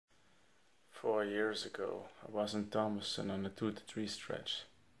4 years ago, I was in Thomaston on a 2 to 3 stretch.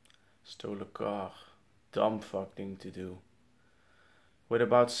 Stole a car. Dumb fuck thing to do. With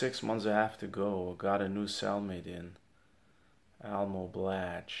about 6 months I have to go, I got a new cellmate in. Elmo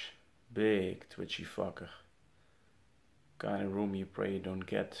Blatch. Big twitchy fucker. Kinda room you pray you don't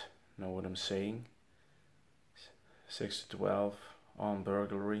get, know what I'm saying? 6 to 12, on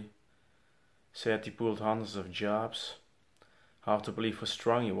burglary. Said he pulled hundreds of jobs. Hard to believe how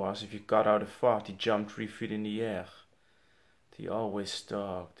strong he was. If you got out a fart, he jumped 3 feet in the air. He always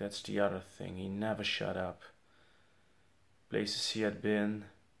talked, that's the other thing, he never shut up. Places he had been,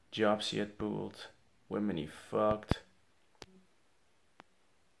 jobs he had pulled, women he fucked.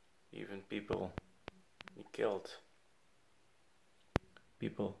 Even people he killed.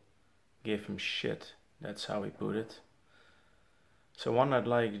 People gave him shit, that's how he put it. So one night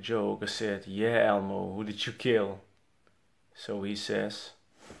like a joke I said, "Yeah Elmo, who did you kill?" So he says,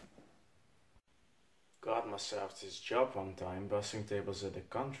 "Got myself this job one time bussing tables at a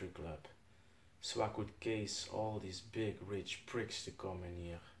country club, so I could case all these big rich pricks to come in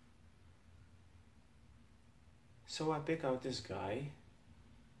here. So I pick out this guy,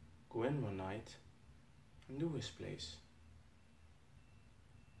 go in one night, and do his place.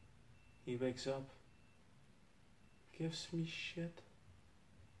 He wakes up, gives me shit.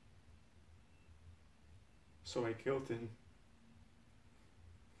 So I killed him.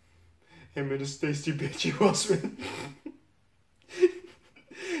 Him and his tasty bitch he was with.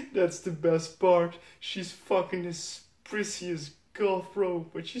 That's the best part. She's fucking his precious golf pro,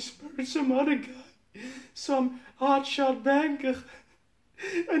 but she's married some other guy. Some hotshot banker.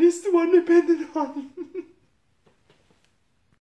 And he's the one who pinned it on.